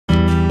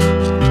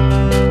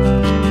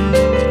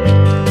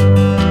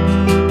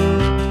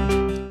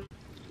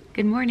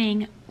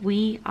morning.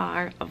 We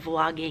are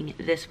vlogging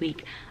this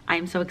week.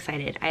 I'm so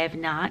excited. I have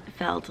not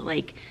felt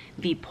like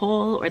the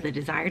pull or the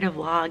desire to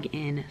vlog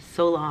in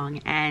so long,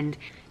 and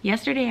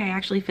yesterday I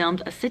actually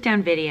filmed a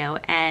sit-down video,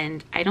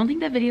 and I don't think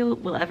that video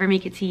will ever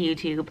make it to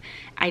YouTube.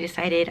 I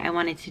decided I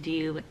wanted to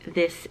do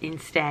this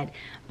instead.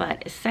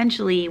 But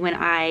essentially, when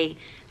I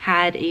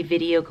had a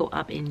video go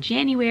up in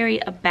January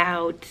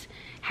about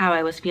how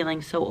I was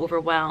feeling so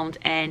overwhelmed,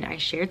 and I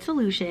shared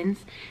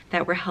solutions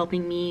that were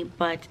helping me,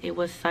 but it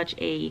was such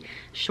a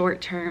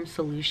short-term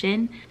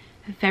solution.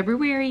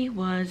 February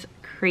was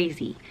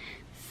crazy.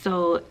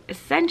 So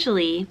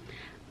essentially,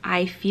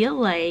 I feel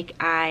like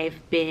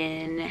I've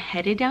been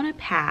headed down a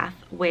path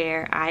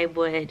where I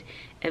would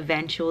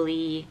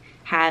eventually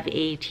have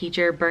a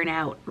teacher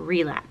burnout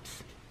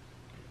relapse.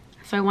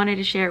 So I wanted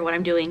to share what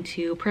I'm doing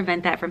to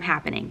prevent that from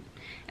happening.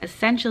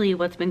 Essentially,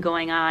 what's been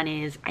going on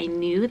is I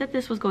knew that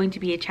this was going to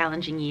be a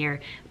challenging year,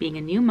 being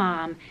a new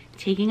mom,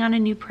 taking on a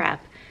new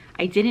prep.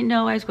 I didn't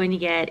know I was going to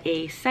get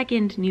a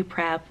second new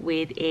prep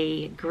with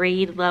a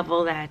grade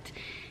level that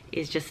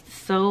is just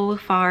so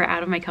far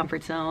out of my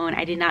comfort zone.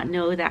 I did not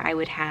know that I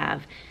would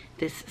have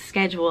this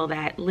schedule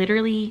that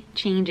literally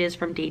changes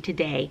from day to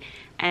day.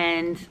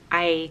 And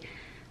I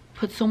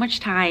put so much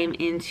time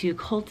into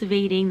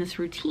cultivating this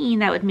routine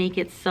that would make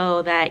it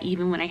so that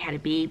even when I had a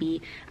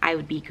baby, I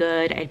would be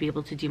good. I'd be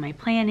able to do my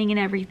planning and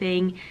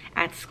everything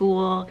at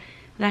school.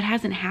 That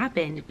hasn't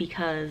happened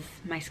because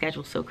my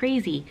schedule's so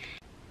crazy.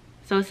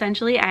 So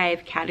essentially,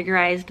 I've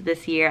categorized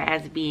this year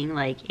as being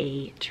like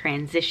a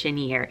transition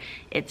year.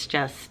 It's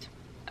just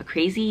a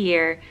crazy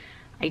year.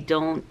 I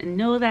don't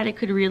know that it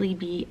could really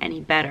be any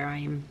better.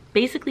 I'm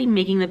basically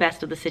making the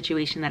best of the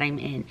situation that I'm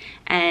in.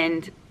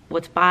 And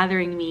what's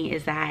bothering me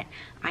is that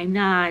I'm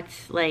not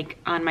like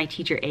on my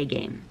teacher A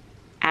game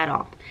at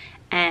all.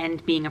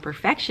 And being a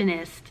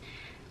perfectionist,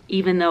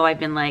 even though I've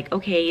been like,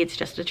 okay, it's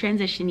just a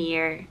transition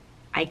year,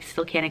 I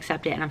still can't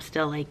accept it, and I'm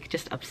still like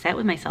just upset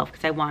with myself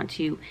because I want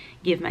to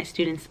give my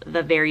students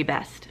the very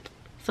best.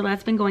 So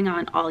that's been going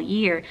on all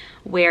year,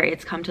 where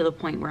it's come to the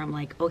point where I'm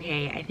like,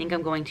 okay, I think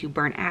I'm going to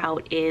burn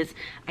out. Is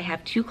I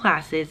have two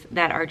classes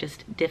that are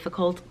just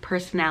difficult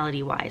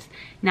personality-wise,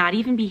 not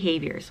even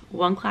behaviors.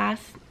 One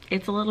class,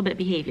 it's a little bit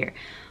behavior,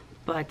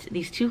 but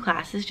these two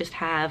classes just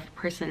have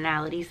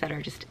personalities that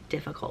are just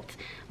difficult,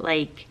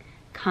 like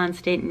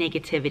constant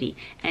negativity.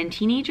 And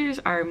teenagers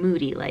are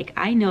moody. Like,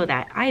 I know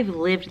that. I've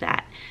lived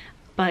that.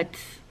 But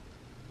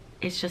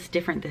it's just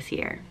different this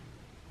year.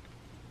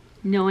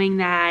 Knowing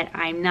that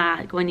I'm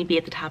not going to be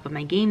at the top of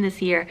my game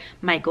this year,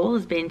 my goal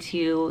has been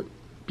to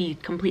be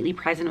completely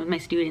present with my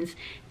students,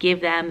 give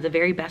them the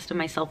very best of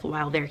myself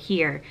while they're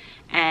here.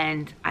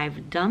 And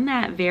I've done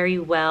that very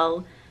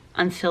well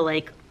until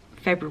like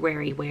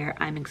February, where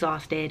I'm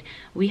exhausted.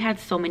 We had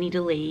so many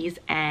delays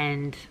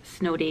and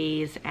snow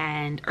days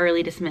and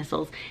early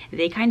dismissals.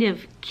 They kind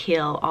of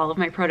kill all of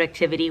my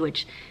productivity,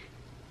 which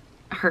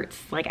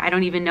hurts. Like, I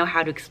don't even know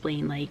how to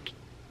explain. Like,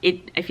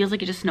 it feels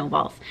like it just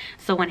snowballs.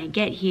 So when I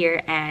get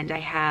here and I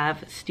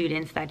have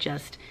students that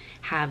just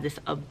have this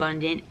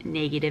abundant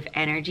negative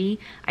energy,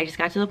 I just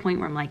got to the point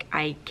where I'm like,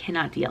 I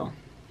cannot deal.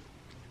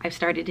 I've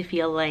started to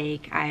feel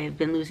like I've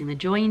been losing the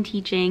joy in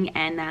teaching,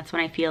 and that's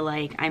when I feel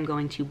like I'm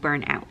going to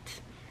burn out.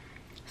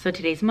 So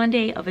today's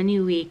Monday of a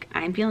new week.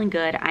 I'm feeling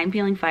good. I'm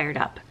feeling fired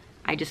up.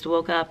 I just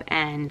woke up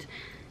and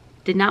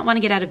did not want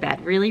to get out of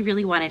bed.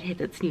 Really wanted to hit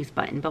that snooze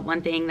button. But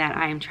one thing that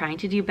I'm trying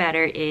to do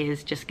better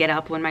is just get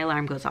up when my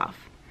alarm goes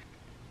off.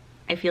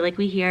 I feel like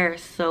we hear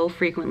so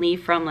frequently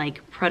from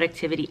like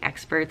productivity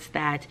experts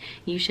that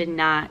you should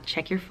not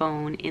check your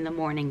phone in the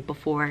morning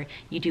before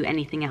you do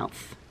anything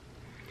else.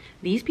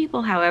 These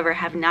people, however,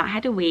 have not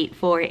had to wait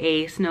for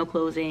a snow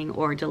closing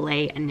or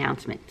delay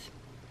announcement.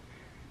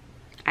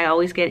 I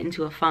always get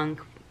into a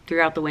funk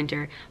throughout the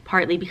winter,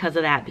 partly because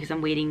of that, because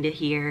I'm waiting to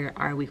hear,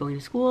 are we going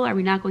to school? Are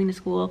we not going to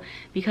school?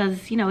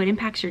 Because, you know, it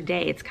impacts your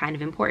day. It's kind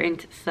of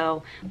important.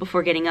 So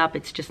before getting up,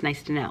 it's just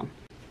nice to know.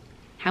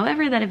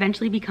 However, that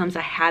eventually becomes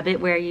a habit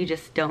where you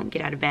just don't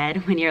get out of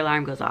bed when your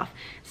alarm goes off.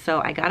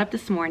 So I got up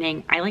this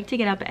morning. I like to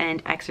get up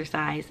and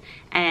exercise.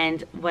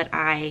 And what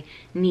I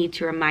need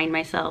to remind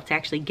myself to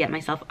actually get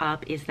myself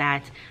up is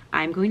that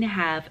I'm going to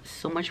have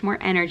so much more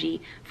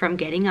energy from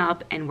getting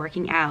up and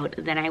working out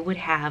than I would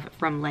have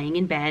from laying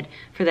in bed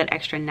for that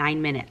extra 9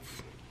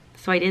 minutes.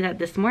 So I did that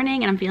this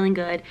morning and I'm feeling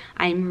good.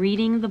 I'm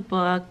reading the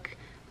book,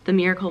 The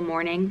Miracle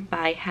Morning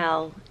by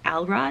Hal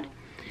Elrod.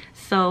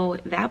 So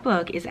that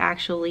book is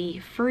actually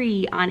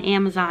free on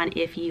Amazon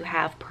if you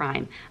have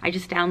Prime. I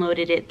just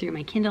downloaded it through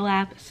my Kindle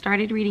app,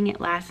 started reading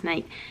it last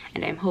night,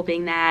 and I'm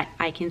hoping that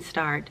I can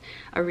start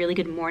a really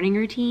good morning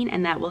routine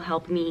and that will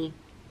help me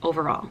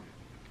overall.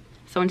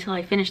 So until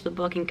I finish the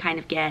book and kind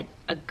of get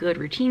a good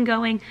routine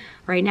going,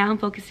 right now I'm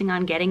focusing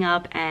on getting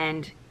up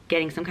and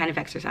getting some kind of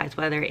exercise,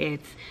 whether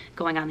it's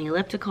going on the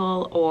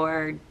elliptical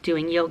or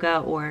doing yoga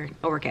or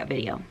a workout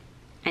video.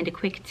 And a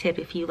quick tip,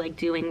 if you like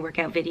doing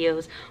workout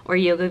videos or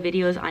yoga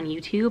videos on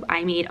YouTube,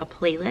 I made a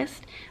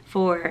playlist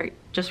for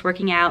just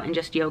working out and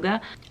just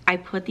yoga. I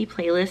put the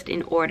playlist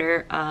in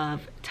order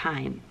of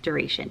time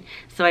duration.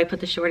 So I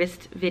put the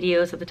shortest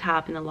videos at the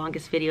top and the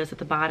longest videos at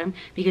the bottom,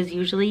 because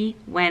usually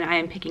when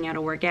I'm picking out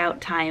a workout,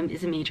 time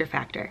is a major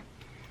factor.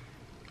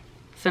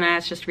 So now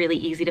it's just really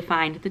easy to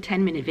find the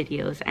 10-minute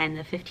videos and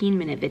the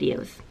 15-minute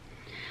videos.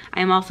 I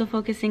am also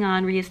focusing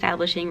on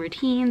reestablishing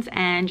routines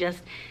and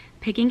just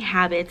picking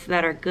habits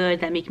that are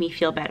good, that make me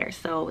feel better.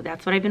 So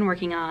that's what I've been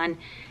working on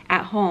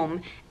at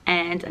home.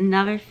 And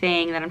another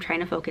thing that I'm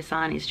trying to focus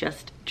on is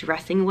just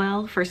dressing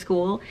well for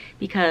school,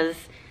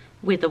 because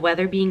with the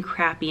weather being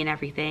crappy and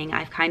everything,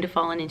 I've kind of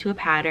fallen into a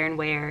pattern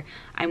where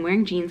I'm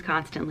wearing jeans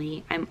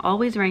constantly. I'm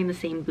always wearing the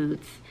same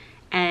boots.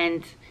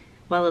 And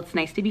while it's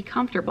nice to be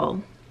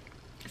comfortable,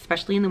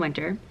 especially in the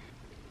winter,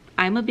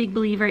 I'm a big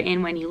believer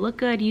in when you look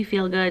good, you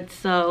feel good.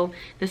 So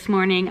this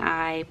morning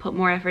I put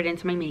more effort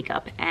into my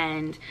makeup,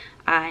 and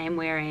I'm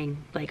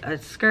wearing like a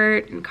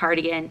skirt and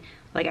cardigan.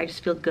 Like, I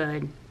just feel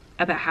good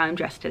about how I'm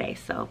dressed today.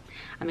 So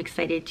I'm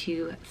excited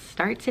to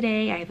start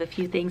today. I have a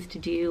few things to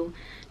do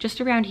just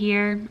around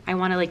here. I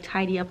want to like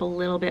tidy up a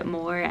little bit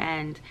more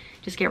and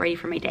just get ready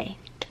for my day.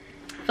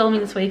 Filming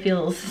this way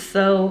feels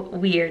so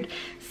weird.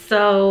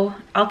 So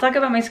I'll talk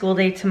about my school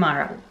day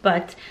tomorrow,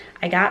 but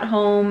I got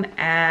home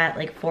at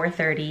like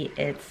 4:30.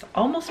 It's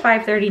almost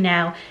 5:30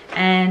 now,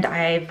 and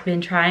I've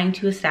been trying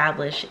to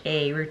establish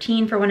a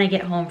routine for when I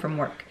get home from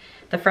work.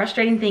 The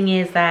frustrating thing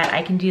is that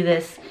I can do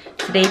this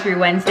today through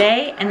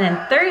Wednesday, and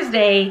then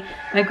Thursday,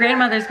 my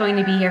grandmother's going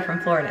to be here from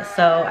Florida,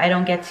 so I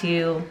don't get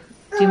to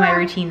do my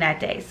routine that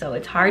day. So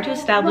it's hard to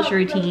establish a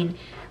routine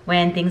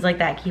when things like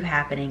that keep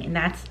happening, and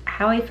that's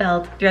how I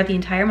felt throughout the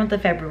entire month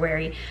of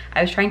February.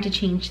 I was trying to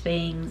change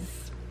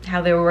things,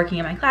 how they were working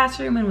in my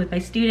classroom and with my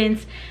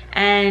students,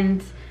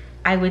 and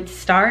I would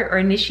start or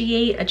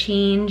initiate a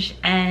change,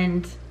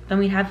 and then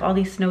we'd have all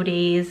these snow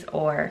days,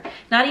 or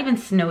not even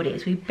snow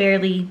days. We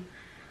barely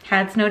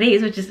had snow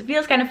days, which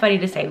feels kind of funny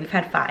to say. We've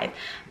had 5,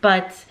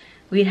 but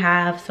we'd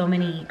have so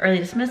many early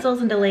dismissals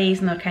and delays,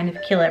 and that would kind of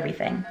kill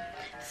everything.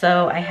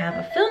 So I have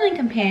a filming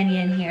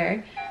companion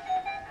here.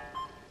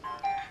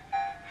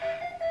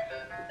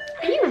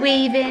 Are you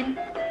waving?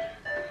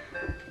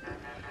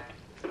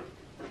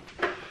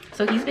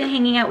 So he's been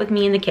hanging out with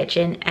me in the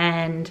kitchen,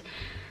 and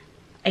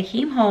I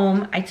came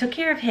home, I took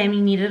care of him,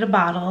 he needed a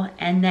bottle,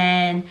 and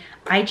then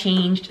I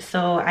changed.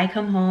 So I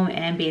come home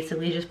and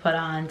basically just put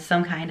on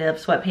some kind of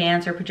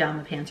sweatpants or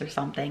pajama pants or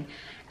something.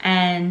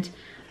 And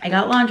I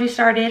got laundry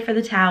started for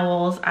the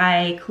towels.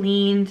 I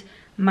cleaned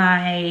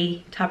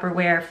my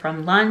Tupperware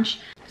from lunch.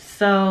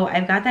 So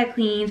I've got that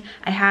cleaned.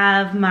 I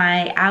have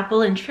my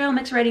apple and trail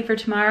mix ready for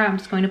tomorrow. I'm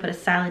just going to put a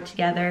salad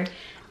together.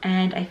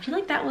 And I feel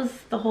like that was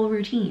the whole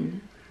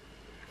routine.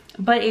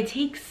 But it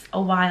takes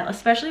a while,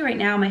 especially right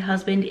now. My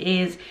husband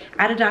is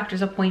at a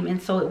doctor's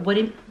appointment, so it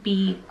wouldn't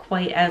be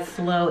quite as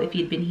slow if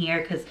he'd been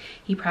here, because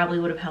he probably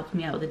would have helped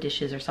me out with the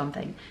dishes or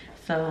something.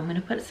 So I'm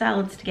gonna put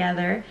salads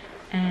together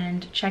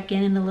and check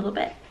in a little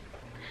bit.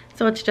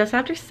 So it's just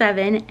after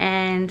 7,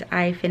 and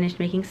I finished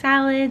making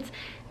salads,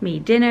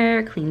 made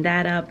dinner, cleaned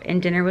that up,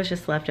 and dinner was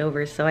just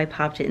leftovers, so I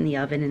popped it in the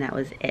oven and that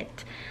was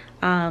it.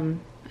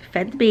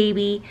 Fed the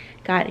baby,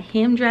 got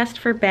him dressed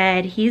for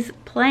bed. He's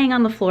playing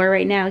on the floor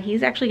right now.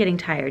 He's actually getting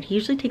tired. He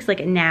usually takes like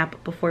a nap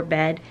before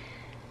bed,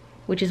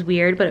 which is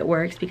weird, but it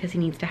works because he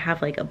needs to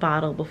have like a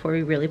bottle before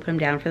we really put him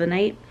down for the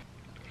night.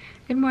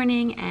 Good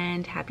morning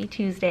and happy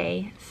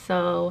Tuesday.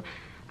 So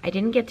I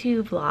didn't get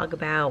to vlog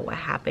about what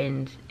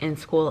happened in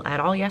school at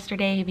all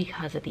yesterday,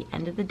 because at the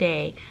end of the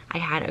day, I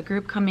had a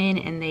group come in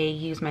and they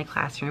used my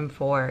classroom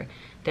for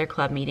their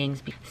club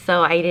meetings.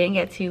 So I didn't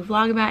get to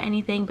vlog about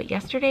anything, but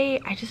yesterday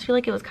I just feel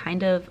like it was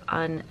kind of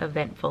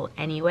uneventful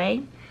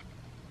anyway.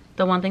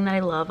 The one thing that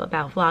I love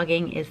about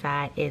vlogging is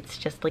that it's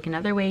just like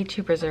another way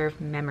to preserve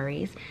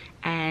memories.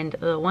 And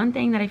the one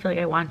thing that I feel like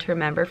I want to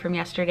remember from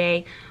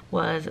yesterday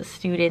was a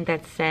student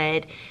that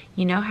said,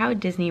 you know how at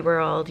Disney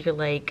World you're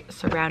like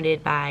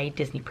surrounded by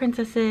Disney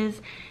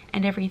princesses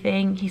and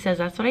everything? He says,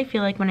 that's what I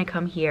feel like when I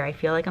come here. I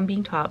feel like I'm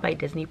being taught by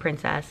Disney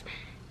princess.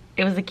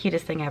 It was the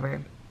cutest thing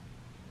ever.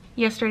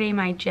 Yesterday,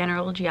 my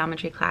general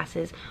geometry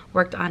classes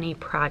worked on a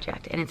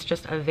project, and it's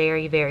just a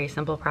very, very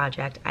simple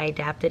project. I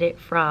adapted it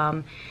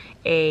from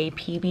a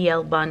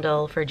PBL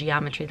bundle for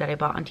geometry that I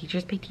bought on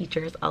Teachers Pay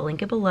Teachers. I'll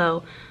link it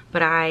below,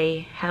 but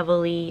I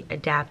heavily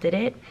adapted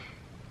it.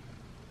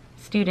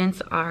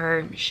 Students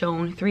are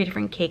shown 3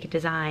 different cake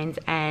designs,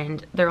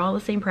 and they're all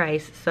the same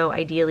price. So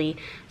ideally,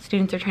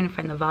 students are trying to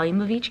find the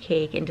volume of each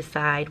cake and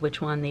decide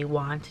which one they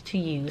want to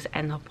use.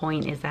 And the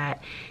point is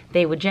that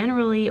they would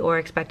generally or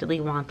expectedly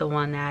want the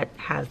one that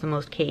has the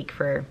most cake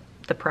for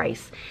the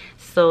price.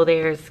 So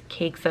there's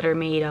cakes that are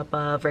made up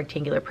of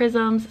rectangular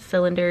prisms,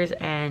 cylinders,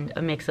 and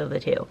a mix of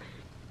the two.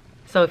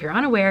 So if you're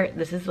unaware,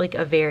 this is like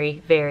a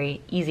very,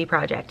 very easy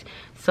project.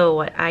 So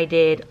what I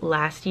did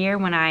last year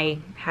when I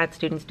had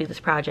students do this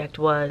project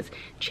was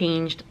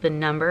changed the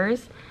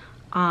numbers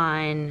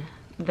on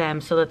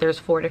them so that there's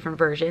 4 different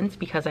versions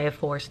because I have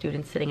 4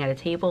 students sitting at a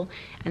table,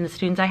 and the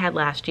students I had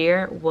last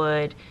year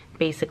would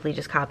basically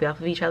just copy off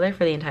of each other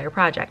for the entire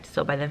project.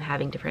 So by them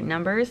having different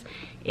numbers,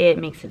 it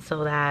makes it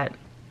so that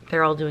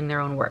they're all doing their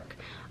own work.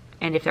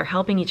 And if they're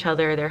helping each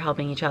other, they're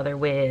helping each other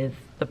with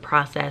the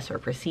process or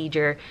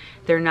procedure.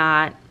 They're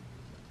not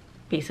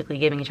basically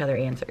giving each other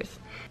answers.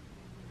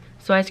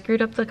 So I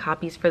screwed up the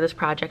copies for this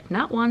project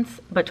not once,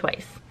 but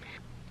twice.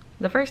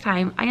 The first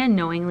time, I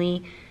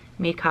unknowingly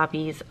made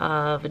copies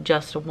of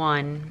just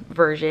one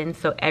version,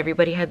 so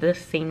everybody had the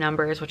same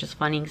numbers, which is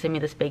funny because I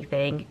made this big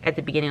thing at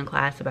the beginning of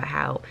class about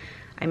how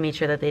I made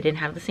sure that they didn't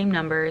have the same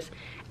numbers,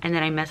 and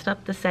then I messed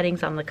up the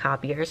settings on the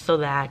copier so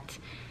that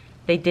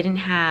they didn't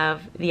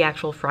have the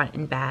actual front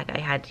and back. I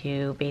had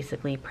to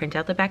basically print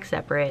out the back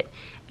separate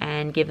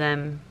and give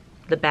them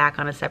the back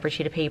on a separate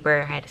sheet of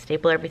paper. I had to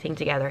staple everything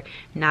together.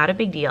 Not a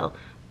big deal,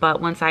 but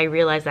once I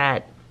realized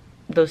that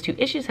those 2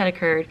 issues had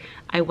occurred,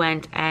 I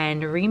went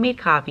and remade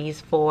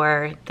copies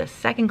for the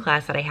second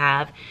class that I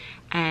have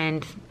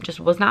and just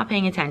was not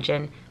paying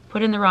attention,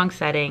 put in the wrong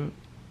setting.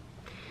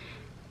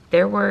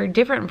 There were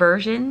different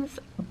versions,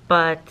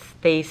 but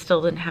they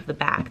still didn't have the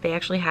back. They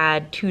actually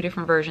had 2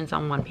 different versions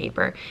on one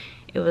paper.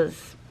 It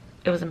was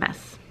a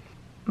mess.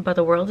 But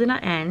the world did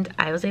not end.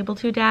 I was able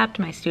to adapt,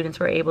 my students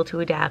were able to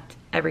adapt,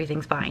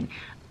 everything's fine.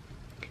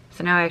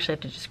 So now I actually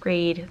have to just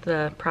grade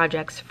the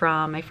projects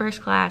from my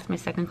first class. My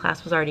second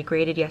class was already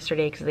graded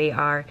yesterday because they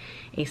are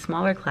a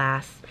smaller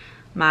class.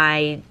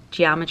 My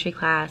geometry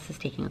class is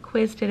taking a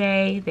quiz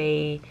today.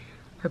 They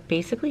are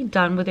basically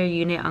done with their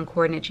unit on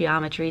coordinate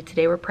geometry.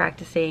 Today we're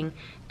practicing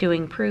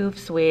doing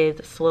proofs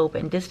with slope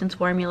and distance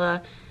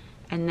formula,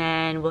 and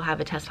then we'll have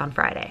a test on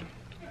Friday.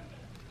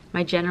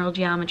 My general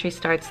geometry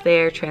starts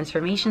their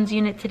transformations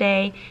unit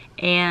today,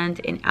 and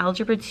in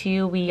Algebra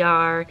 2 we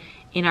are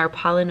in our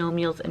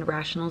polynomials and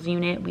rationals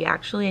unit. We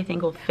actually, I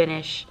think, will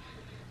finish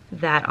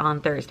that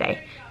on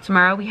Thursday.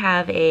 Tomorrow we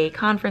have a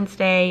conference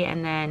day,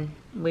 and then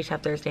we just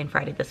have Thursday and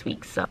Friday this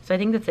week. So I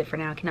think that's it for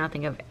now. I cannot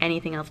think of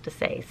anything else to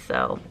say,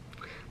 so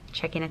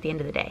check in at the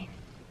end of the day.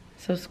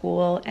 So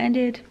school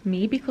ended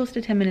maybe close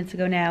to 10 minutes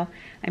ago now.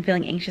 I'm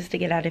feeling anxious to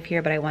get out of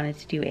here, but I wanted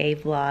to do a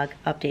vlog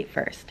update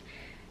first.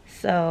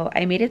 So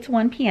I made it to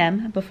 1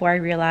 p.m. before I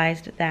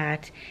realized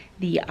that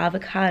the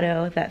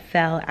avocado that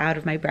fell out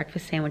of my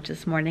breakfast sandwich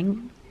this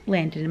morning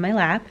landed in my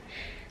lap.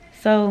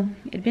 So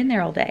it'd been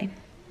there all day.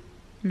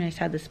 And I just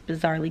had this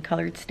bizarrely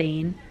colored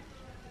stain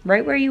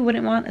right where you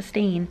wouldn't want a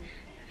stain.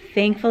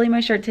 Thankfully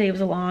my shirt today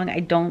was long. I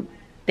don't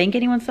think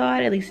anyone saw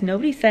it. At least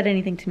nobody said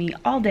anything to me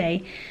all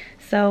day.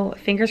 So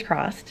fingers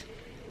crossed.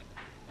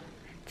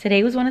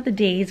 Today was one of the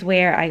days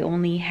where I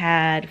only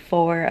had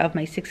 4 of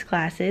my 6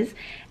 classes,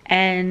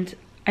 and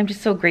I'm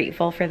just so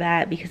grateful for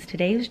that because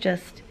today was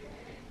just,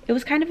 it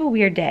was kind of a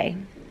weird day.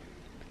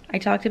 I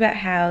talked about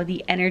how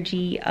the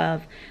energy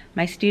of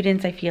my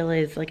students I feel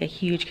is like a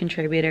huge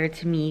contributor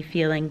to me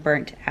feeling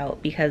burnt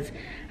out because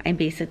I'm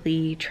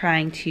basically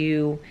trying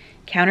to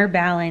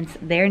counterbalance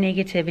their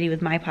negativity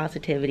with my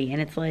positivity, and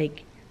it's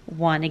like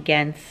 1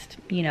 against,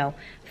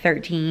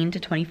 13 to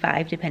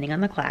 25 depending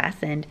on the class,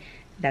 and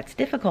that's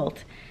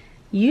difficult.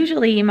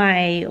 Usually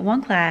my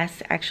one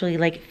class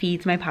actually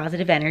feeds my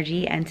positive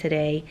energy, and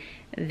today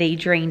they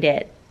drained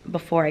it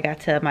before I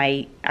got to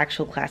my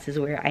actual classes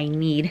where I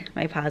need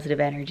my positive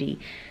energy.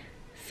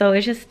 So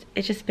it's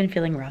just been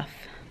feeling rough.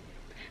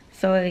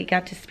 So I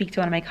got to speak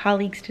to one of my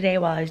colleagues today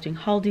while I was doing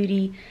hall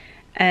duty,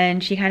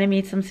 and she kind of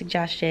made some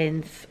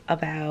suggestions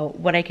about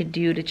what I could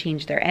do to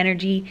change their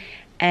energy,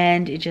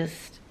 and it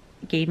just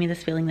gave me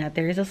this feeling that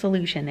there is a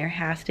solution. There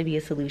has to be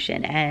a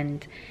solution,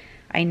 and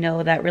I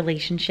know that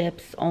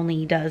relationships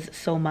only does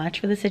so much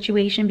for the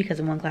situation because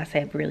in one class I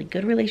have really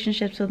good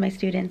relationships with my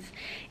students.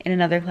 In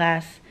another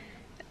class,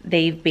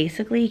 they've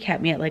basically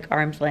kept me at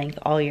arm's length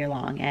all year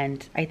long,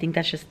 and I think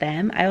that's just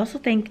them. I also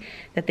think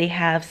that they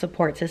have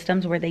support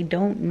systems where they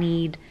don't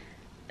need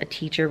a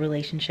teacher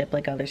relationship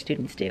like other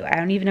students do. I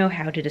don't even know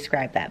how to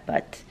describe that,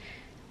 but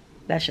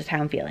that's just how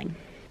I'm feeling.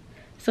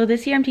 So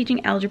this year I'm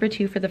teaching Algebra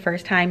 2 for the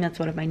first time. That's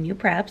one of my new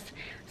preps.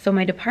 So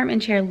my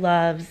department chair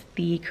loves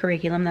the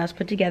curriculum that was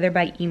put together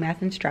by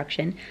eMath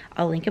Instruction.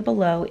 I'll link it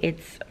below.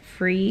 It's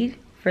free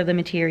for the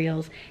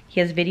materials.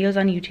 He has videos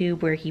on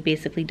YouTube where he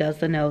basically does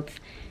the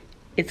notes.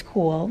 It's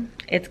cool.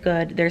 It's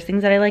good. There's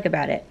things that I like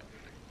about it.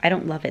 I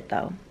don't love it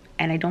though.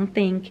 And I don't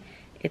think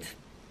it's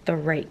the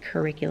right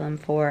curriculum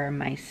for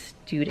my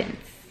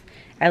students.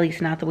 At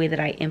least not the way that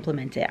I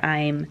implement it.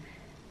 I'm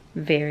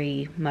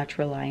very much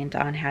reliant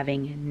on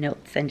having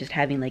notes and just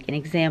having an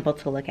example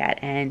to look at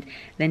and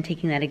then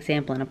taking that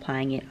example and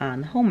applying it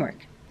on the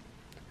homework.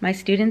 My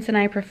students and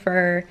I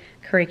prefer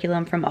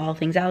curriculum from All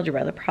Things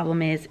Algebra. The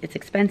problem is it's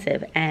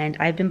expensive, and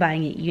I've been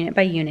buying it unit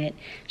by unit.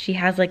 She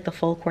has the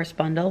full course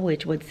bundle,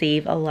 which would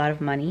save a lot of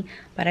money,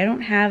 but I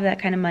don't have that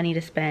kind of money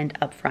to spend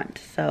up front.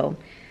 So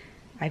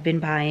I've been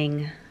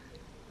buying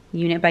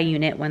unit by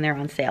unit when they're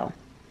on sale.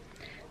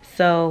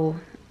 So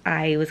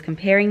I was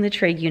comparing the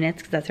trig units,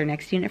 because that's our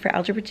next unit for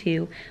Algebra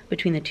 2,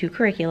 between the 2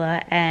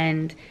 curricula,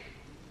 and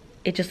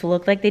it just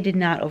looked like they did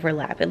not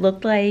overlap. It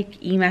looked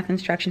like e-math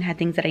instruction had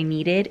things that I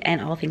needed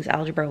and all things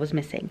algebra was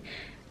missing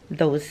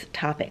those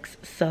topics.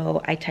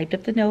 So I typed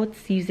up the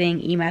notes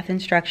using e-math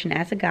instruction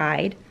as a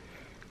guide.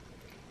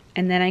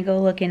 And then I go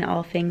look in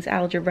all things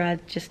algebra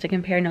just to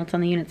compare notes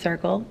on the unit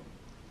circle.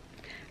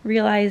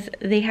 Realize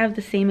they have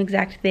the same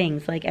exact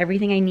things. Like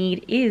everything I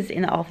need is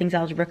in the all things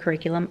algebra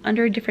curriculum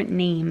under a different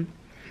name.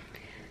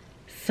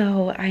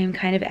 So I am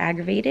kind of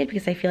aggravated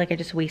because I feel like I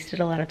just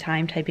wasted a lot of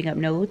time typing up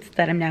notes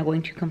that I'm now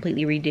going to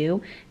completely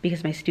redo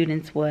because my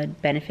students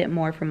would benefit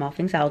more from all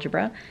things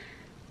algebra.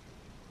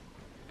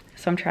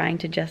 So I'm trying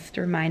to just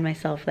remind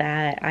myself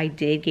that I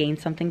did gain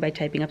something by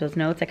typing up those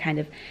notes. I kind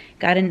of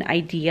got an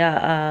idea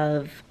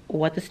of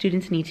what the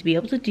students need to be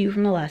able to do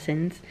from the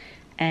lessons,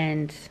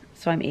 and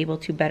so I'm able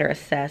to better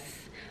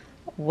assess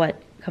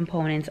what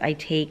components I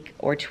take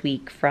or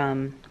tweak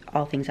from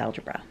all things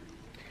algebra.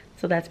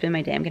 So that's been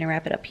my day. I'm gonna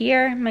wrap it up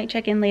here. Might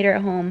check in later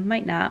at home,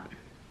 might not.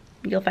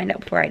 You'll find out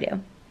before I do.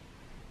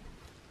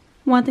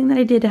 One thing that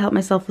I did to help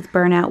myself with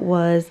burnout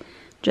was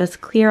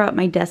just clear out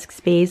my desk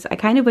space. I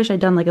kind of wish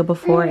I'd done like a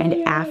before and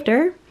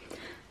after.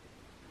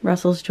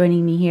 Russell's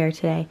joining me here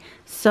today.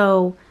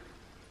 So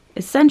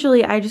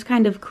essentially I just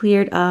kind of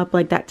cleared up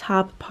like that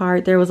top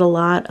part. There was a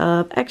lot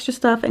of extra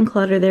stuff and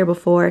clutter there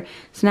before.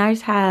 So now I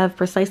just have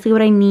precisely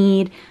what I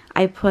need.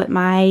 I put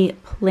my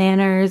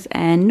planners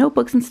and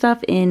notebooks and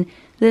stuff in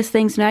this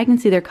thing so now I can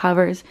see their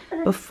covers.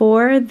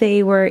 Before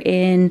they were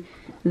in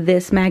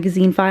this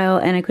magazine file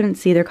and I couldn't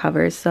see their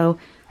covers. So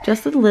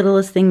just the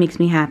littlest thing makes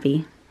me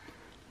happy.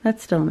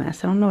 That's still a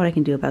mess. I don't know what I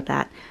can do about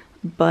that.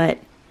 But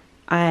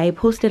I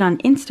posted on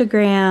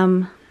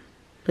Instagram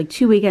like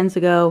 2 weekends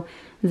ago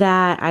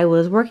that I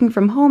was working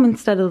from home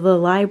instead of the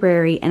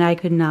library and I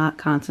could not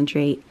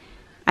concentrate.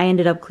 I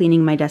ended up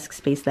cleaning my desk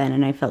space then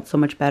and I felt so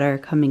much better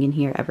coming in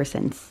here ever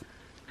since.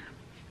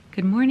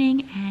 Good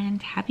morning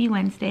and happy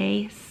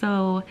Wednesday.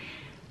 So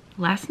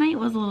last night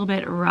was a little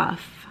bit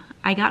rough.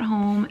 I got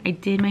home, I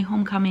did my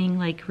homecoming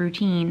like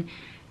routine.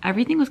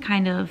 Everything was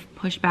kind of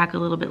pushed back a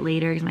little bit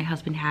later because my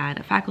husband had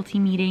a faculty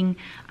meeting.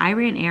 I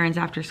ran errands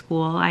after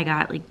school. I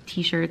got like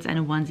t-shirts and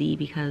a onesie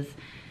because,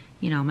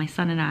 you know, my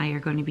son and I are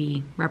going to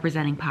be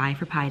representing Pi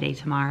for Pi Day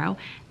tomorrow.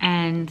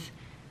 And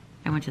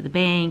I went to the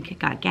bank,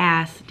 got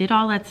gas, did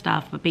all that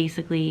stuff, but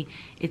basically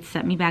it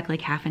set me back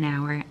like half an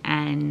hour.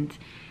 And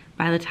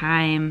by the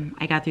time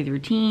I got through the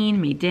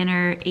routine, made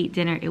dinner, ate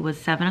dinner, it was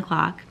 7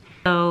 o'clock.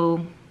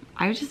 So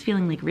I was just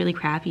feeling like really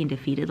crappy and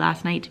defeated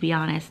last night, to be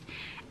honest.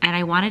 And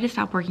I wanted to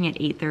stop working at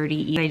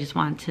 8:30. I just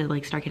wanted to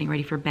like start getting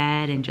ready for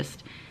bed and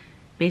just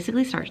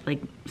basically start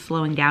like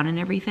slowing down and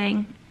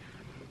everything.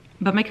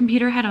 But my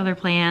computer had other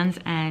plans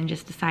and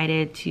just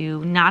decided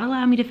to not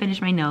allow me to finish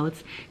my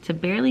notes, to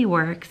barely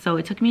work. So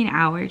it took me an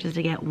hour just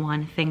to get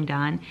one thing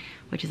done,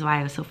 which is why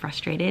I was so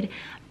frustrated.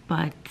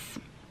 But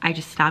I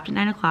just stopped at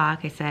 9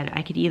 o'clock. I said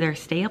I could either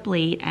stay up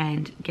late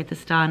and get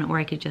this done or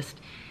I could just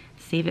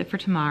save it for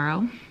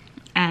tomorrow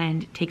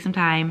and take some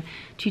time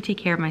to take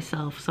care of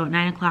myself. So at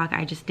 9 o'clock,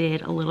 I just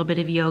did a little bit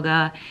of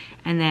yoga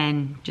and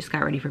then just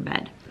got ready for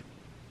bed.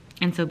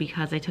 And so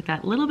because I took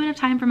that little bit of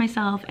time for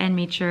myself and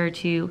made sure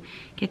to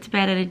get to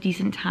bed at a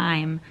decent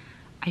time,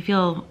 I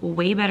feel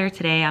way better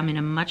today. I'm in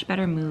a much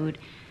better mood.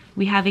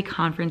 We have a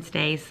conference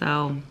day,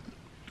 so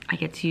I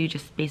get to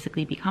just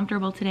basically be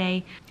comfortable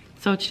today.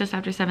 So it's just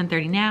after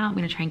 7:30 now. I'm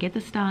gonna try and get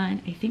this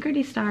done. I think our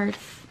day starts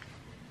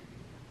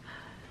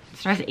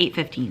at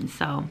 8:15,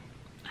 so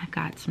I've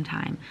got some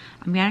time.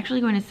 I'm actually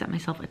going to set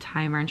myself a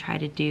timer and try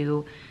to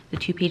do the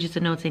 2 pages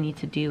of notes I need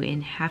to do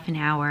in half an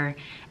hour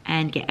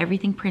and get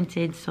everything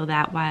printed so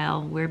that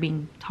while we're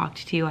being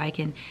talked to, I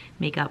can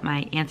make up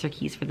my answer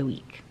keys for the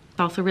week. It's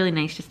also really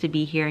nice just to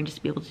be here and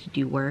just be able to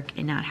do work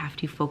and not have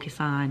to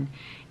focus on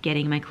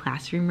getting my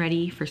classroom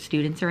ready for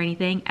students or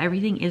anything.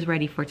 Everything is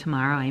ready for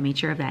tomorrow. I made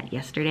sure of that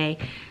yesterday,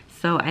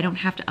 so I don't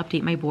have to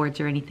update my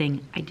boards or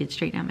anything. I did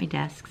straighten out my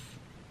desks.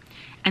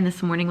 And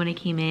this morning when I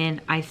came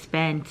in, I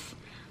spent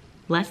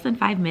less than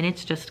 5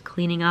 minutes just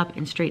cleaning up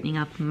and straightening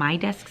up my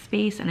desk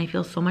space, and I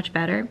feel so much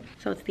better.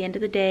 So it's the end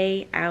of the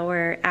day.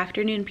 Our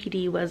afternoon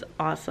PD was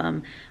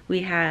awesome.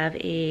 We have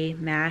a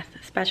math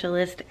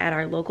specialist at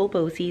our local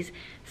BOCES,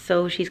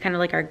 so she's kind of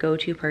like our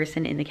go-to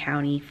person in the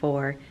county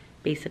for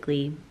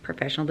basically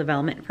professional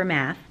development for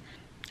math.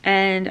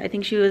 And I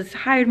think she was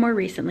hired more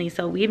recently,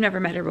 so we've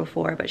never met her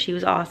before, but she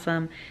was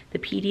awesome. The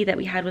PD that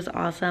we had was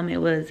awesome.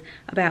 It was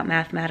about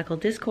mathematical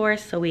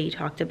discourse, so we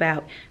talked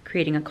about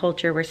creating a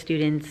culture where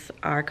students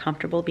are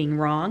comfortable being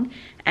wrong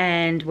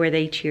and where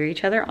they cheer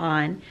each other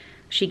on.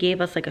 She gave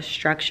us like a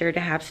structure to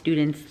have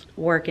students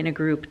work in a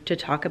group to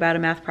talk about a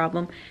math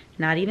problem,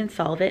 not even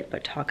solve it,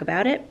 but talk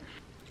about it.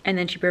 And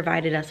then she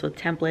provided us with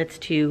templates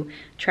to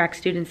track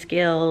student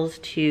skills,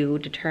 to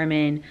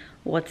determine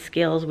what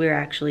skills we're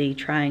actually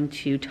trying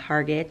to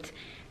target.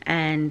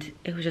 And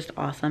it was just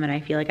awesome. And I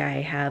feel like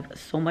I have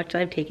so much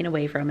that I've taken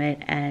away from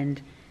it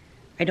and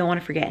I don't want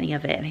to forget any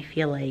of it. And I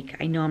feel like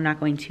I know I'm not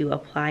going to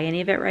apply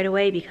any of it right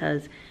away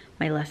because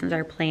my lessons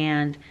are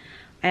planned,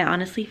 I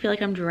honestly feel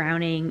like I'm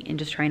drowning in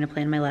just trying to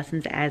plan my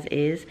lessons as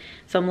is.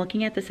 So I'm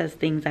looking at this as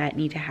things that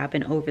need to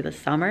happen over the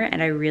summer,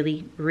 and I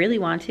really, really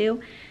want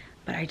to,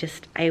 but I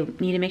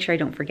need to make sure I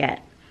don't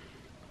forget.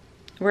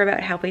 We're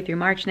about halfway through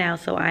March now,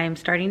 so I'm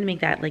starting to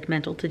make that like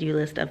mental to-do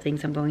list of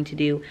things I'm going to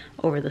do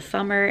over the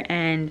summer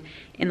and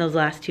in those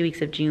last 2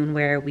 weeks of June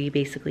where we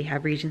basically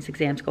have Regents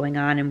exams going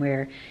on and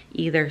we're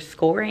either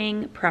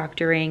scoring,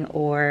 proctoring,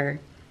 or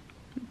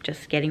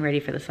just getting ready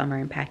for the summer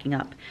and packing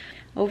up.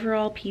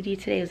 Overall, PD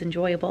today was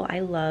enjoyable.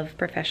 I love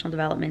professional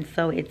development,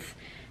 so it's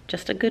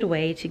just a good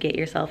way to get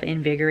yourself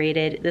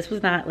invigorated. This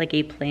was not like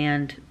a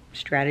planned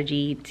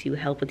strategy to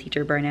help with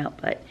teacher burnout,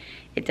 but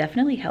it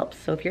definitely helps.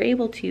 So if you're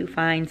able to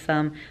find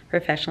some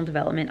professional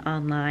development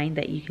online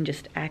that you can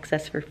just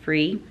access for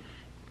free,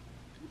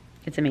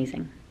 it's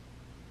amazing.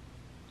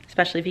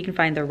 Especially if you can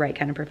find the right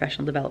kind of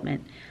professional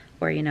development,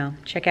 or, you know,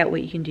 check out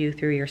what you can do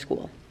through your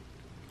school.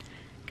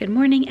 Good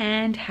morning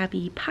and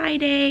happy Pie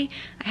Day.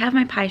 I have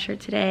my pie shirt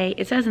today.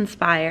 It says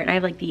inspired. I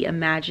have like the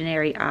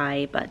imaginary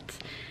eye, but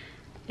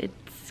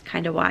it's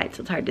kind of wide,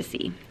 so it's hard to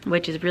see,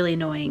 which is really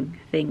annoying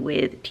thing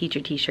with teacher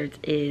t-shirts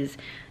is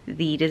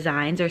the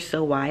designs are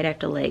so wide I have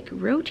to like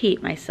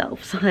rotate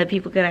myself so that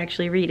people could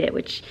actually read it,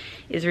 which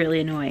is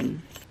really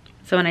annoying.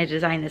 So when I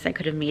designed this, I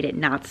could have made it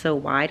not so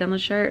wide on the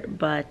shirt,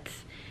 but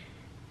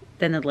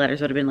then the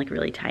letters would have been like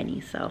really tiny.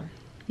 So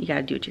you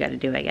gotta do what you gotta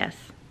do, I guess.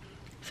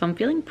 So I'm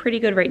feeling pretty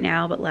good right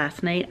now, but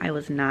last night I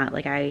was not.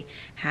 Like, I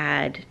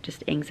had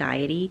just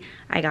anxiety.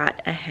 I got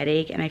a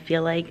headache, and I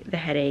feel like the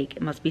headache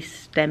must be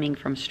stemming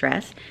from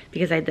stress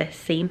because I had the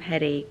same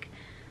headache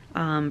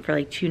for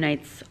like 2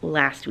 nights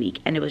last week,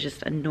 and it was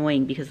just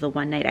annoying because the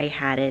one night I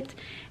had it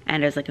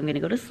and I was like, I'm gonna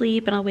go to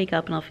sleep and I'll wake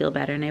up and I'll feel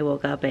better, and I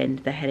woke up and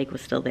the headache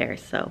was still there.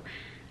 So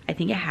I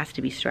think it has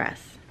to be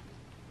stress.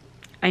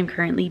 I'm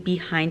currently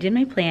behind in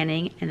my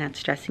planning, and that's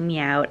stressing me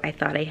out. I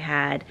thought I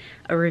had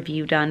a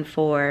review done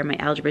for my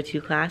Algebra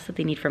 2 class that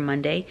they need for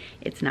Monday.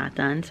 It's not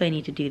done, so I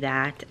need to do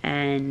that,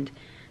 and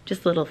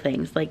just little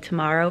things. Like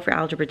tomorrow for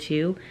Algebra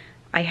 2,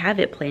 I have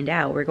it planned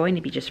out. We're going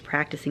to be just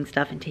practicing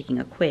stuff and taking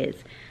a quiz,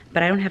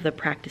 but I don't have the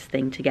practice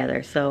thing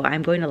together, so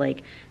I'm going to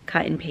like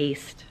cut and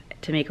paste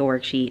to make a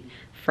worksheet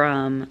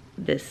from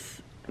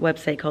this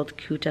website called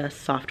Kuta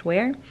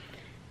Software.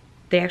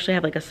 They actually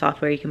have like a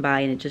software you can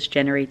buy and it just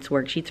generates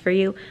worksheets for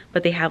you,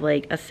 but they have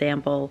like a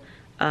sample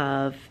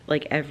of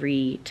like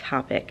every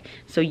topic.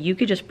 So you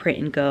could just print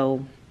and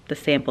go the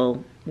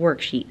sample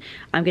worksheet.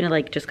 I'm gonna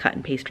like just cut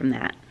and paste from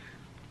that.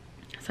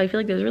 So I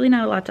feel like there's really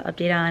not a lot to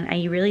update on.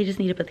 I really just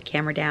need to put the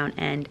camera down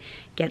and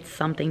get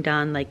something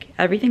done. Like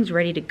everything's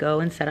ready to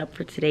go and set up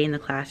for today in the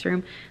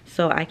classroom,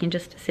 so I can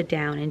just sit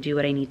down and do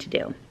what I need to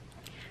do.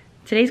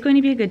 Today's going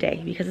to be a good day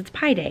because it's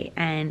Pie Day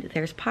and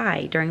there's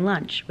pie during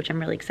lunch, which I'm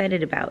really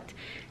excited about.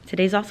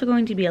 Today's also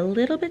going to be a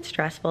little bit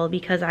stressful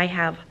because I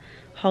have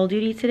hall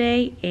duty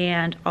today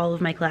and all of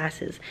my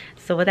classes.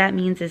 So what that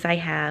means is I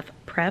have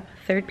prep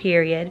 3rd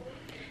period,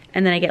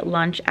 and then I get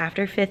lunch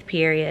after 5th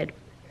period,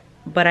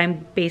 but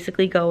I'm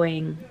basically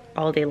going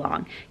all day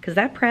long because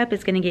that prep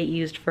is going to get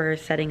used for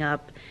setting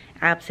up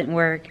absent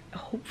work,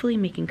 hopefully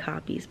making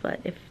copies,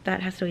 but if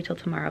that has to wait till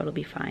tomorrow, it'll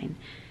be fine.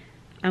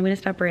 I'm gonna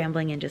stop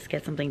rambling and just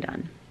get something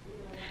done.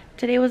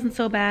 Today wasn't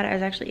so bad. I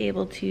was actually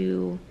able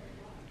to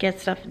get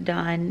stuff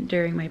done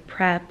during my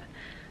prep.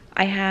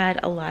 I had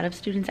a lot of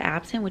students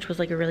absent, which was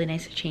like a really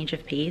nice change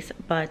of pace,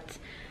 but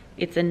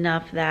it's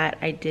enough that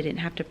I didn't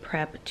have to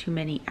prep too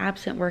many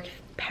absent work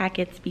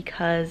packets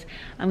because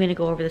I'm gonna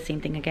go over the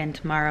same thing again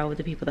tomorrow with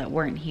the people that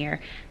weren't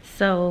here.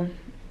 So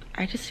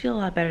I just feel a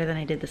lot better than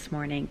I did this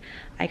morning.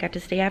 I got to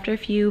stay after a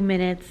few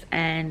minutes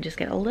and just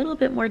get a little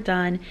bit more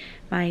done.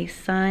 My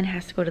son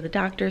has to go to the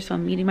doctor, so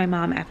I'm meeting my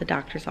mom at the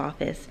doctor's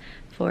office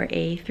for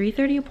a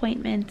 3:30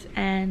 appointment,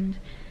 and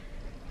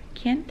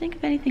can't think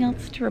of anything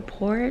else to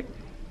report.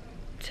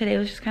 Today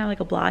was just kind of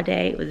like a blah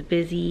day. It was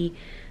busy,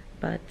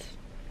 but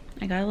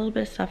I got a little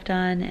bit of stuff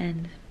done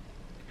and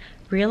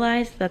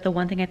realized that the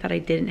one thing I thought I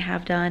didn't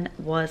have done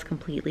was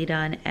completely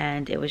done,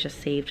 and it was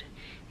just saved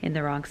in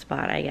the wrong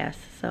spot, I guess.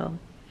 So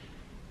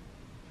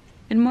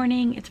good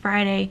morning, it's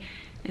Friday,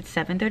 it's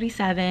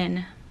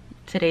 7:37.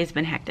 Today's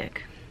been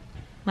hectic.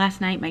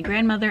 Last night, my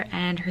grandmother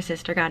and her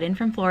sister got in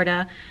from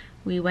Florida.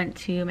 We went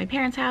to my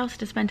parents' house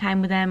to spend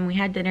time with them. We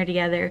had dinner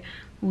together.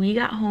 We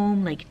got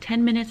home like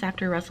 10 minutes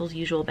after Russell's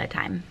usual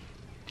bedtime.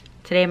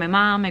 Today, my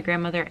mom, my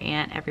grandmother,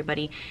 aunt,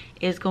 everybody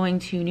is going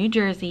to New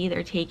Jersey.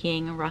 They're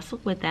taking Russell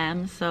with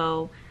them,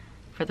 so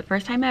for the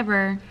first time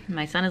ever,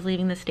 my son is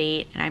leaving the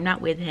state and I'm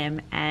not with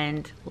him,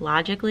 and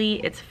logically,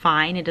 it's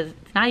fine. It's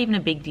not even a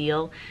big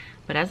deal.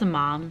 But as a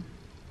mom,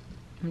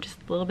 I'm just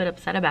a little bit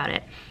upset about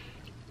it.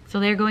 So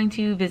they're going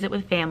to visit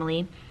with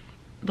family.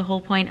 The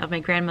whole point of my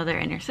grandmother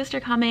and her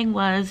sister coming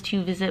was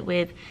to visit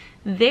with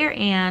their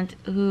aunt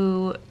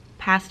who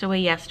passed away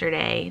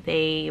yesterday.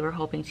 They were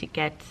hoping to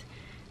get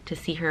to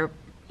see her,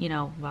 you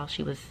know, while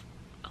she was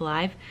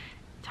alive.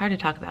 It's hard to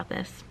talk about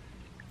this.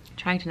 I'm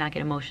trying to not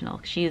get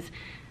emotional. She's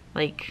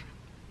like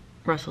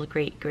Russell's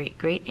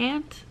great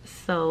aunt,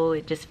 so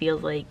it just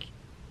feels like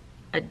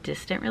a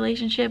distant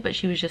relationship, but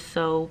she was just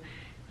so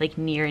like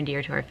near and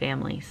dear to our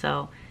family.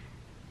 So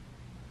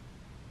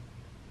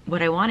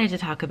what I wanted to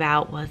talk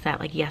about was that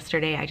like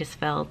yesterday I just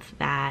felt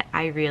that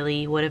I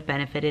really would have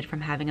benefited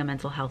from having a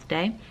mental health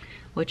day,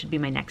 which would be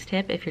my next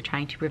tip if you're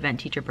trying to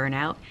prevent teacher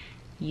burnout.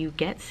 You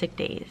get sick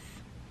days.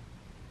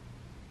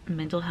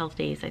 Mental health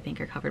days, I think,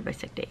 are covered by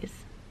sick days.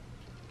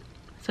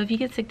 So if you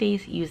get sick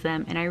days, use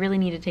them. And I really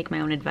need to take my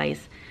own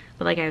advice.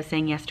 But like I was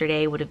saying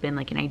yesterday, would have been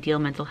like an ideal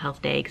mental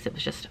health day because it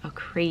was just a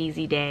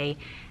crazy day.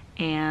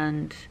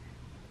 And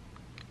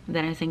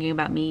then I was thinking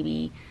about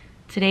maybe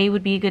today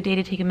would be a good day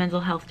to take a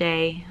mental health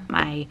day.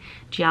 My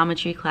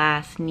geometry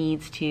class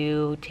needs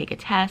to take a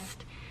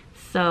test,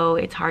 so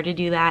it's hard to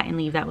do that and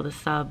leave that with a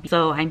sub.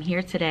 So I'm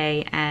here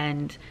today,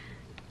 and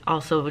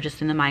also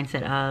just in the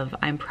mindset of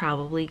I'm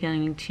probably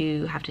going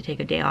to have to take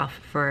a day off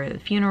for the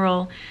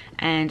funeral,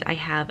 and I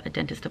have a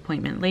dentist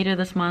appointment later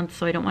this month,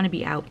 so I don't want to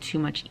be out too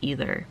much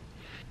either.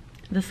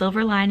 The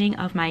silver lining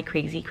of my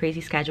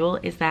crazy schedule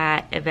is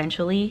that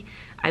eventually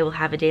I will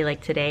have a day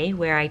like today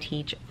where I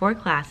teach 4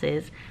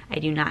 classes. I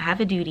do not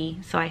have a duty,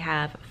 so I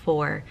have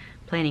 4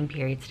 planning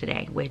periods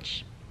today,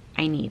 which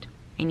I need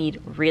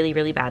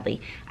really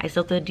badly. I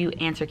still have to do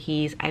answer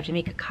keys. I have to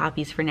make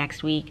copies for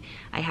next week.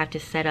 I have to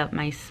set up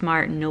my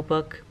smart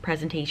notebook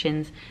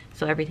presentations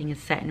so everything is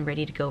set and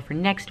ready to go for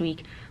next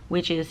week,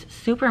 which is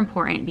super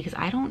important because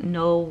I don't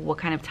know what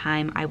kind of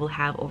time I will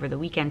have over the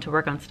weekend to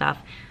work on stuff.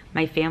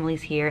 My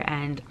family's here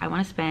and I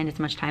want to spend as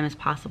much time as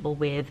possible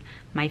with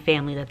my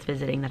family that's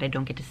visiting that I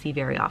don't get to see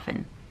very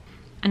often.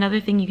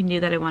 Another thing you can do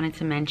that I wanted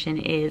to mention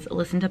is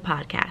listen to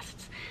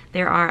podcasts.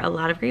 There are a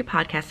lot of great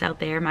podcasts out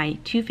there. My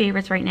 2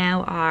 favorites right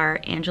now are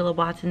Angela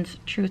Watson's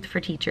Truth for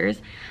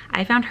Teachers.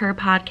 I found her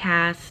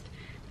podcast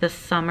the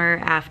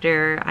summer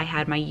after I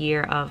had my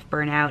year of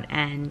burnout,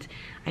 and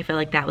I feel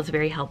like that was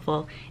very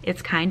helpful.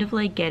 It's kind of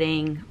like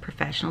getting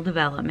professional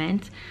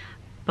development,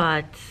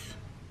 but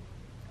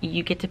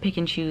you get to pick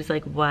and choose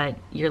like what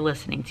you're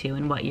listening to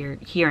and what you're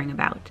hearing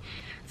about.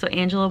 So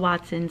Angela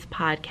Watson's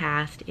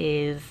podcast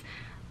is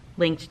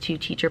linked to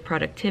teacher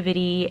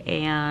productivity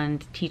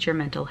and teacher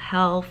mental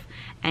health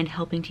and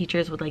helping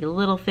teachers with like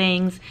little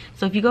things.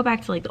 So if you go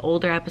back to like the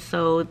older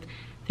episodes,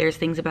 there's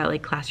things about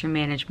like classroom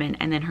management,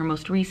 and then her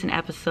most recent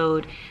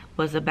episode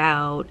was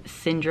about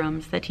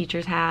syndromes that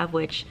teachers have,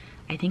 which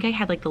I think I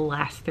had like the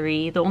last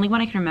 3. The only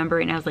one I can remember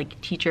right now is like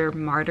teacher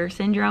martyr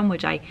syndrome,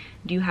 which I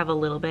do have a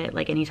little bit,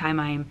 like anytime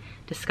I'm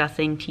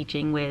discussing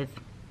teaching with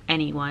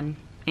anyone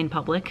in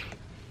public.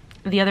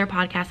 The other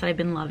podcast that I've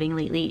been loving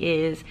lately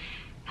is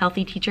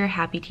Healthy Teacher,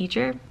 Happy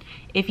Teacher.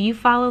 If you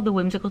follow the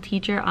Whimsical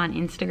Teacher on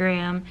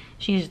Instagram,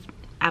 she's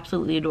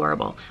absolutely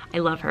adorable. I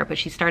love her, but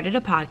she started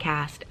a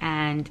podcast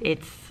and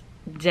it's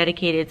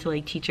dedicated to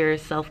like teacher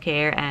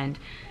self-care and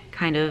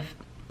kind of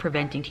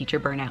preventing teacher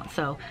burnout.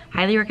 So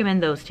highly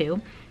recommend those 2.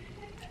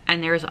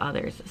 And there's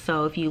others.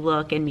 So if you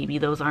look and maybe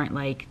those aren't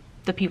like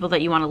the people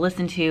that you want to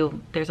listen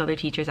to, there's other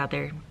teachers out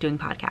there doing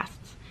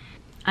podcasts.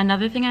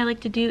 Another thing I like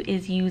to do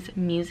is use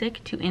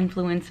music to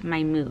influence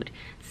my mood.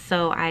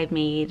 So I've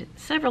made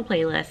several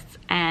playlists,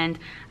 and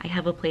I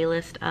have a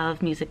playlist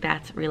of music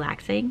that's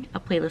relaxing, a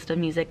playlist of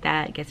music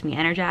that gets me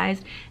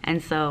energized,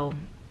 and so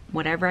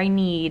whatever I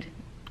need,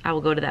 I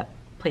will go to that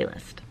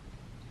playlist.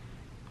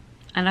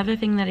 Another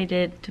thing that I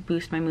did to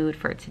boost my mood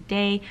for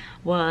today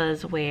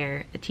was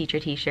wear a teacher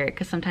t-shirt,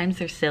 because sometimes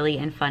they're silly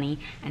and funny,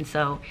 and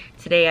so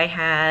today I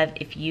have,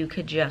 if you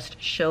could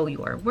just show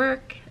your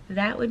work,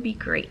 that would be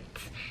great.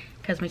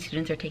 Because my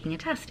students are taking a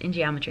test in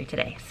geometry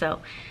today, so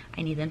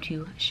I need them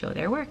to show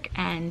their work,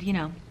 and you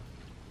know,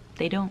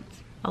 they don't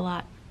a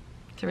lot.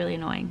 It's really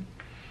annoying.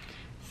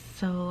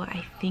 So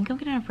I think I'm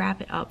gonna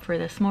wrap it up for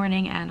this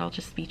morning, and I'll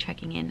just be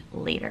checking in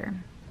later.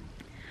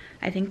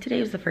 I think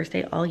today was the first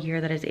day all year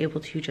that I was able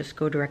to just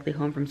go directly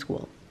home from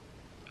school.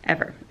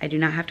 Ever. I do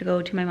not have to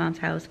go to my mom's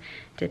house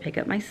to pick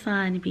up my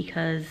son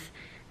because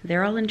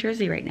they're all in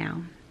Jersey right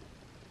now.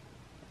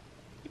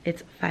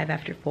 It's 5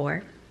 after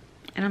 4.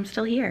 And I'm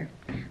still here,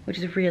 which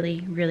is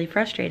really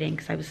frustrating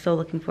because I was so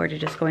looking forward to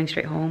just going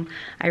straight home.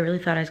 I really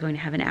thought I was going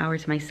to have an hour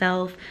to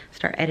myself,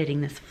 start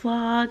editing this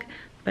vlog,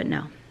 but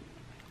no,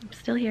 I'm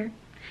still here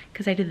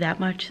because I did that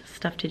much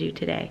stuff to do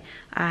today.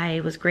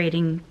 I was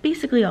grading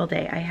basically all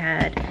day. I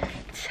had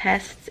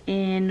tests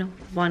in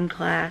one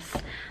class,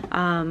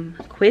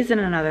 quiz in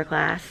another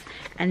class,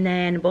 and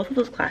then both of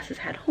those classes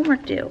had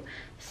homework due.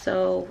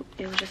 So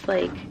it was just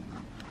like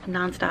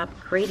non-stop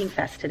grading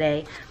fest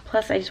today.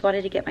 Plus I just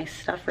wanted to get my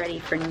stuff ready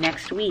for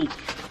next week.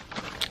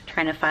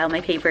 Trying to file my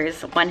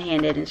papers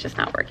one-handed and it's just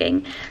not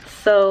working.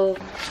 So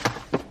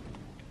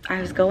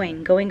I was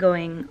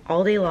going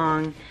all day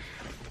long.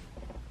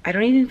 I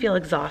don't even feel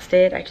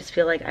exhausted. I just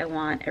feel like I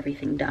want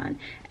everything done.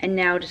 And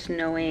now just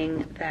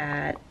knowing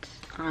that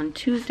on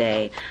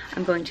Tuesday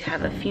I'm going to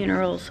have a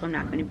funeral, so I'm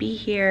not going to be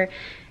here,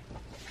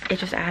 it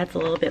just adds a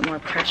little bit more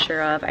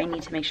pressure of I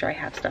need to make sure I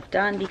have stuff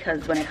done,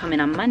 because when I come in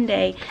on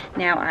Monday,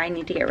 now I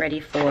need to get ready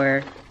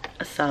for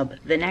a sub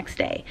the next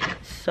day.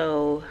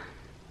 So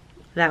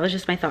that was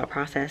just my thought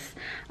process.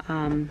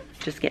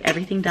 Just get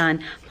everything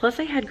done. Plus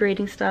I had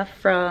grading stuff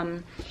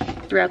from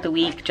throughout the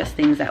week, just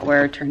things that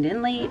were turned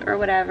in late or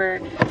whatever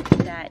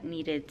that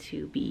needed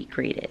to be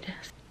graded.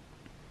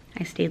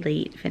 I stayed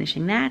late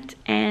finishing that,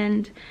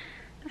 and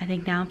I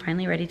think now I'm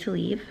finally ready to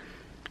leave.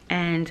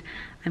 And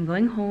I'm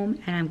going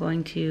home and I'm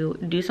going to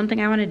do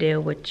something I want to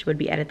do, which would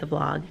be edit the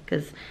vlog,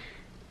 because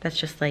that's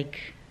just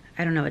like,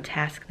 I don't know, a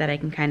task that I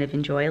can kind of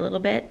enjoy a little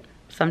bit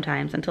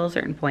sometimes until a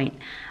certain point.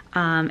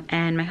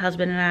 And my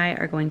husband and I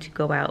are going to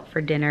go out for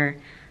dinner.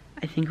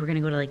 I think we're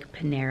gonna go to like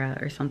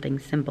Panera or something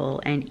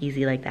simple and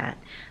easy like that.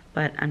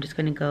 But I'm just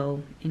gonna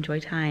go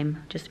enjoy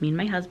time, just me and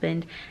my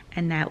husband,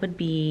 and that would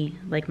be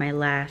like my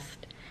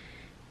last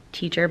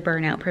teacher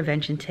burnout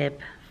prevention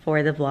tip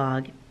for the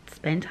vlog.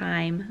 Spend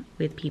time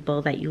with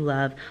people that you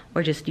love,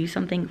 or just do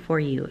something for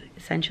you.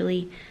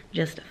 Essentially,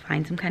 just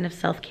find some kind of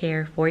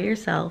self-care for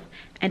yourself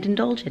and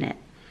indulge in it.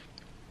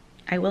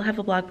 I will have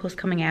a blog post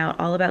coming out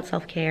all about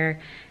self-care.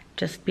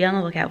 Just be on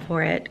the lookout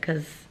for it,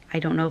 because I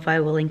don't know if I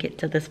will link it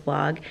to this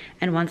blog.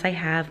 And once I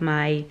have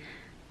my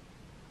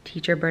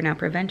teacher burnout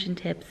prevention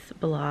tips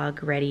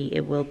blog ready,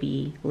 it will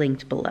be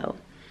linked below.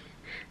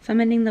 So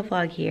I'm ending the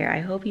vlog here.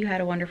 I hope you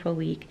had a wonderful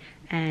week,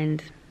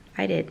 and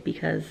I did,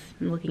 because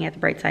I'm looking at the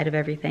bright side of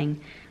everything.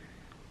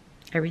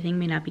 Everything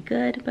may not be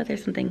good, but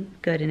there's something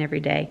good in every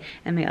day.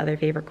 And my other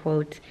favorite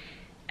quote,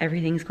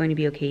 everything's going to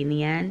be okay in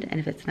the end, and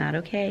if it's not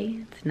okay,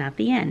 it's not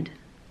the end.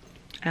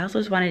 I also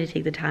just wanted to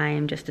take the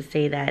time just to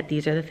say that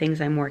these are the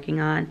things I'm working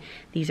on.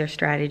 These are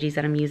strategies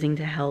that I'm using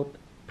to help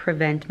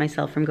prevent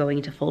myself from going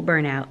into full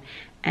burnout.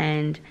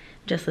 And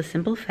just the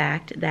simple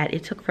fact that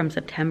it took from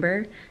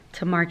September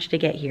to March to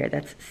get here.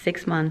 That's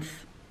 6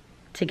 months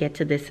to get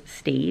to this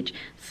stage.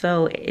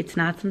 So it's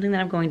not something that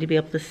I'm going to be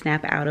able to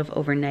snap out of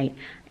overnight.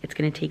 It's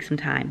going to take some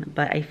time.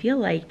 But I feel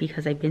like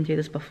because I've been through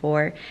this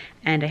before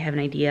and I have an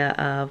idea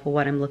of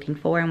what I'm looking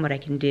for and what I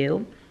can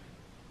do,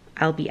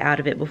 I'll be out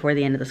of it before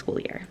the end of the school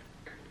year.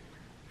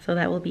 So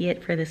that will be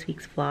it for this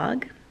week's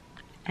vlog.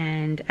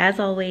 And as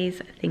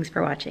always, thanks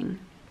for watching.